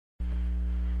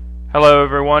Hello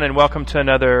everyone, and welcome to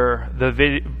another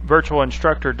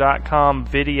virtualinstructor.com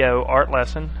video art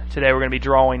lesson. Today we're going to be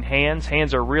drawing hands.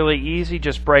 Hands are really easy,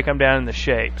 just break them down into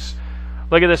shapes.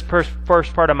 Look at this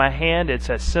first part of my hand. It's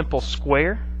a simple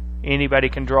square. Anybody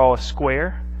can draw a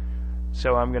square.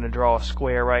 So I'm going to draw a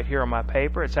square right here on my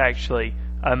paper. It's actually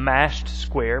a mashed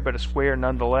square, but a square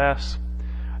nonetheless.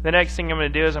 The next thing I'm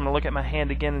going to do is I'm going to look at my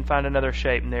hand again and find another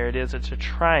shape, and there it is. It's a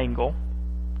triangle.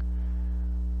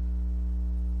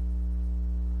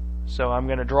 So I'm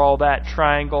going to draw that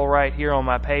triangle right here on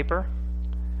my paper.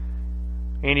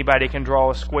 Anybody can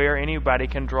draw a square, anybody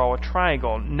can draw a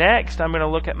triangle. Next, I'm going to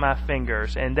look at my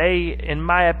fingers, and they, in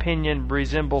my opinion,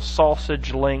 resemble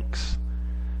sausage links.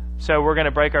 So we're going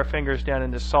to break our fingers down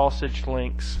into sausage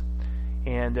links,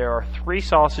 and there are 3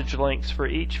 sausage links for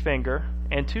each finger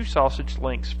and 2 sausage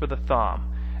links for the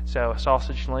thumb. So a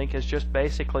sausage link is just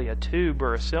basically a tube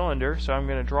or a cylinder, so I'm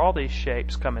going to draw these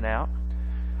shapes coming out.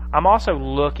 I'm also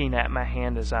looking at my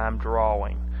hand as I'm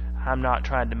drawing. I'm not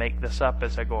trying to make this up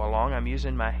as I go along. I'm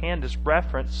using my hand as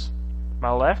reference,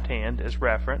 my left hand as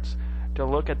reference, to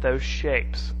look at those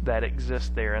shapes that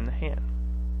exist there in the hand.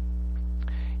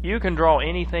 You can draw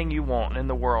anything you want in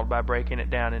the world by breaking it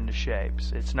down into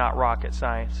shapes. It's not rocket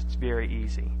science. It's very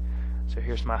easy. So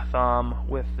here's my thumb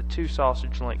with the 2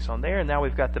 sausage links on there, and now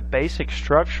we've got the basic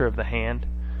structure of the hand,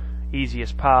 easy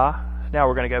as pie. Now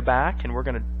we're going to go back and we're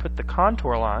going to put the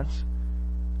contour lines.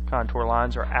 Contour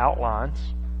lines are outlines.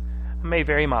 I may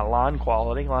vary my line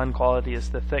quality. Line quality is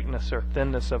the thickness or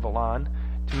thinness of a line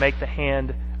to make the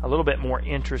hand a little bit more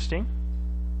interesting.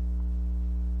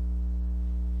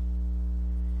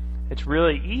 It's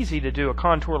really easy to do a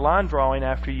contour line drawing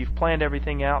after you've planned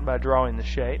everything out by drawing the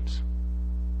shapes.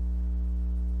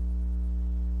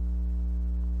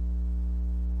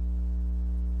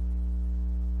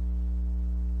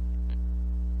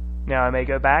 Now I may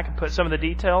go back and put some of the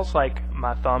details like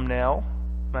my thumbnail,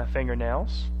 my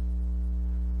fingernails,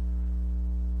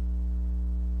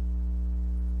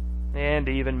 and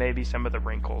even maybe some of the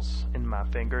wrinkles in my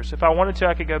fingers. If I wanted to,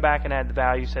 I could go back and add the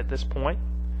values at this point.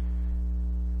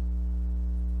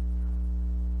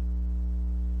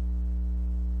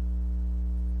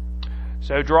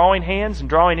 So drawing hands and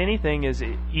drawing anything is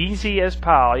easy as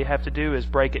pie. All you have to do is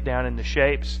break it down into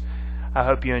shapes. I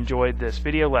hope you enjoyed this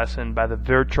video lesson by the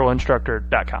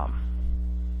virtualinstructor.com.